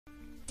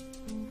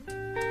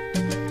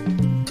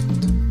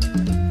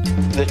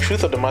the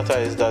truth of the matter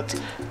is that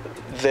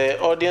the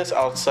audience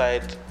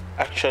outside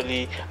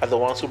actually are the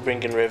ones who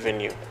bring in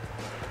revenue.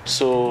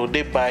 So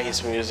they buy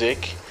his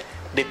music,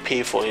 they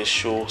pay for his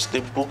shows, they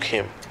book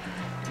him.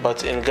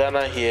 But in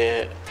Ghana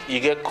here, you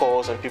get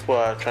calls and people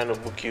are trying to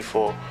book you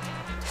for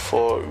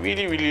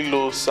really, really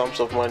low sums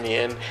of money,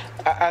 and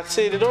I'd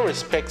say they don't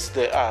respect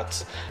the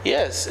art.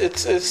 Yes,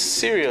 it's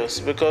serious,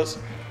 because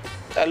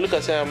I look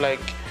at it and I'm like,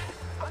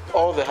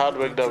 all the hard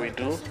work that we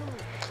do.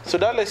 So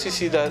that lets you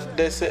see that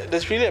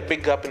there's really a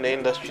big gap in the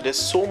industry. There's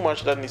so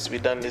much that needs to be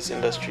done in this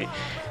industry,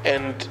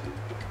 and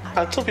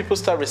until people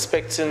start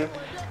respecting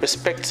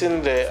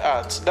the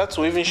art, that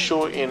will even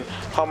show in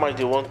how much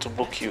they want to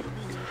book you.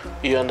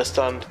 You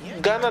understand?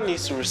 Ghana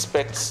needs to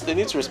respect. They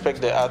need to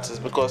respect the artists,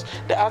 because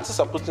the artists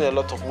are putting a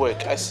lot of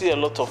work. I see a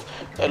lot of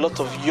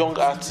young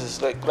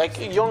artists,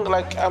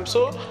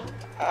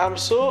 I'm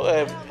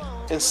so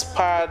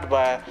inspired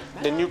by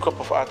the new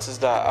crop of artists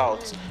that are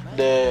out.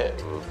 The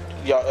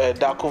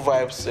Darko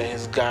Vibes and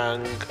his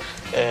gang,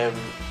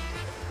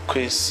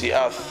 Kwesi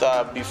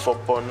Arthur, Before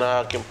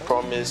Bonak, and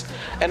Promise,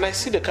 and I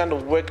see the kind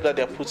of work that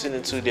they're putting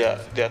into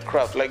their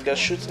craft. Like, they're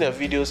shooting their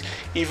videos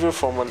even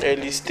from an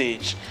early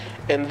stage,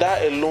 and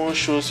that alone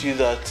shows you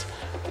that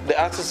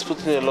the artist is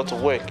putting in a lot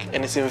of work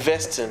and it's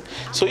investing.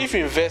 So if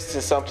you invest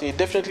in something, you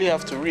definitely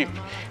have to reap.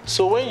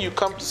 So when you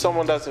come to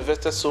someone that's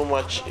invested so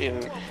much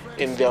in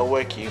their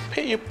work, you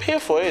pay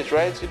for it,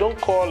 right? You don't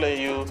call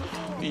and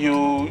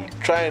you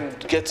try and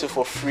get it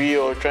for free,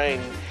 or try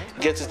and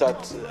get it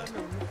at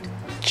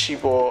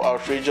cheap or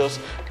outrageous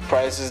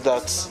prices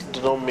that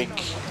do not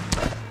make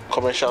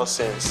commercial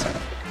sense.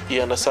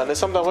 You understand? And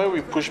sometimes when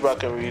we push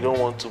back and we don't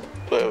want to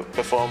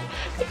perform,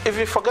 if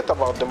you forget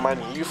about the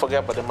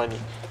money,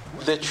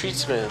 the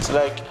treatment.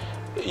 Like,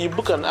 you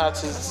book an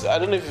artist, I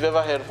don't know if you've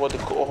ever heard of what they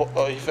call,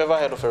 or if you've ever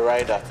heard of a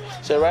rider.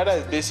 So a rider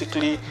is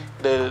basically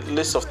the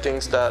list of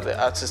things that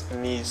the artist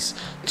needs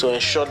to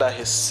ensure that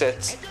his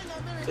set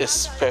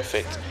is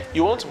perfect.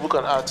 You want to book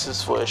an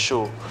artist for a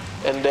show,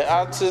 and the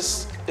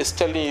artist is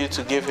telling you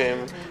to give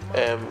him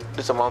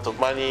this amount of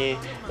money,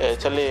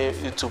 telling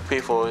you to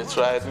pay for it,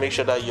 right? Make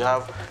sure that you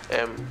have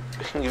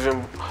give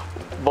him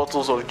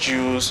bottles of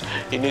juice.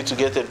 You need to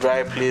get a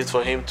dry place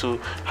for him to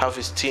have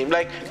his team.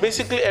 Like,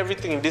 basically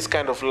everything in this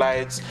kind of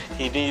lights.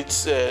 He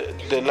needs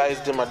the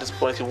lights dim at this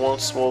point. He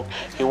wants smoke.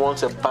 He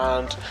wants a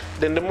band.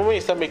 Then the moment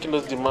you start making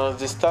those demands,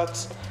 they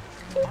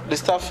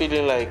start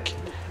feeling like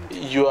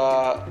you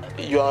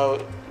are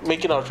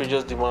making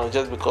outrageous demands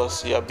just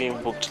because you are being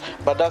booked.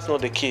 But that's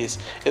not the case.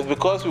 It's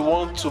because we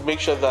want to make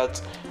sure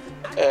that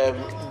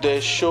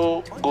the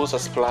show goes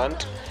as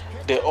planned.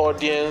 The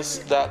audience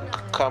that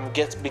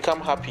become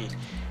happy,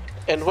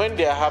 and when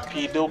they are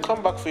happy, they will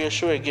come back for your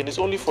show again. It's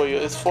only for you.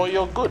 It's for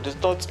your good.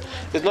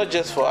 It's not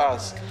just for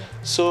us.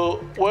 So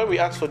when we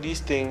ask for these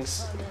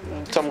things,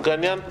 some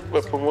Ghanaian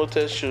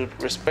promoters should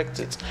respect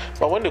it.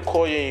 But when they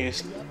call you and you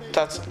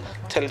start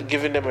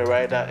giving them a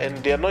rider, and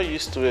they are not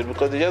used to it,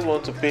 because they just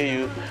want to pay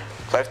you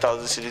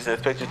 5,000 cedis and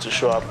expect you to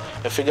show up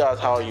and figure out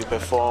how you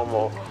perform,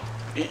 or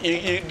do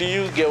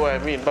you get what I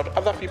mean? But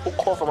other people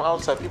call from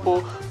outside,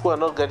 people who are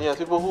not Ghanaians,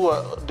 people who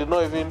do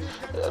not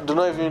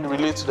even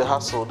relate to the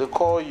hustle. They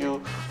call you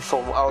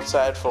from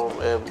outside, from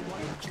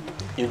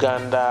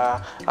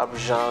Uganda,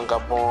 Abidjan,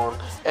 Gabon,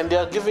 and they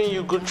are giving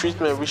you good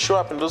treatment. We show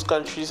up in those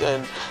countries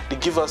and they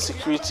give us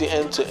security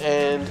end to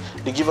end.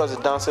 They give us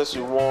the dancers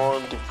we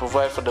want. They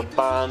provide for the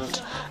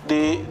band.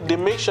 They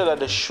make sure that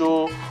the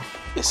show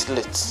is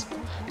lit.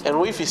 And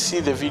if you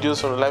see the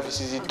videos from the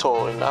Meister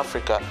tour in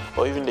Africa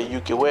or even the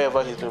UK,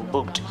 wherever he's been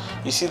booked,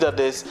 you see that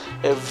there's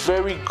a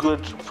very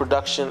good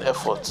production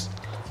effort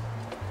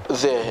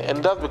there,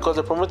 and that's because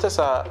the promoters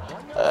are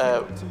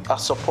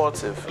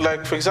supportive.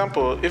 Like, for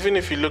example, even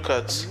if you look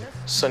at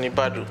Sonny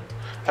Badu,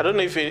 I don't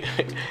know if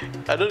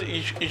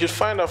you should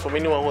find out from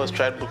anyone who has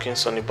tried booking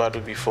Sonny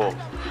Badu before.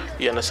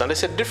 You understand?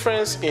 There's a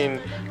difference in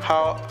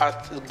how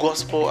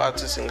gospel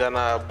artists in Ghana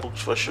are booked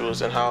for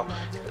shows and how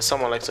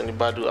someone like Sonny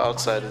Badu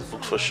outside is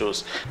booked for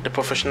shows. The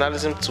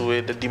professionalism to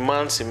it, the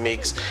demands he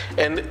makes,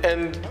 and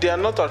they are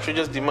not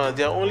outrageous demands.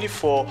 They are only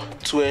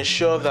to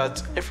ensure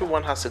that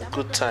everyone has a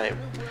good time.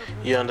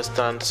 You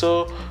understand?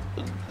 So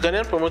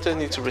Ghanaian promoters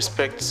need to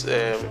respect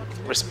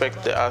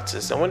the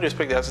artists, and when they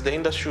respect the artists, the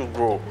industry will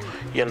grow.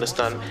 You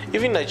understand?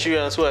 Even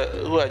Nigerians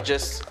who are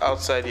just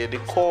outside here, they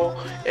call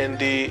and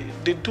they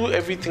do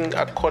everything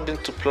according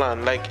to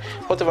plan. Like,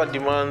 whatever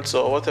demands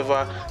or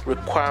whatever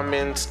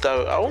requirements,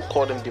 that I won't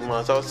call them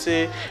demands, I would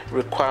say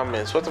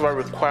requirements. Whatever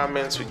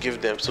requirements we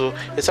give them, so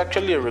it's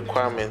actually a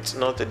requirement,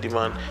 not a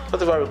demand.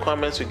 Whatever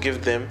requirements we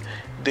give them,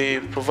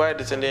 they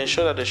provide it and they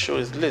ensure that the show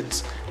is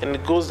lit and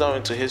it goes down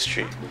into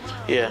history.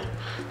 Yeah,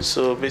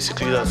 so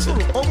basically that's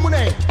it.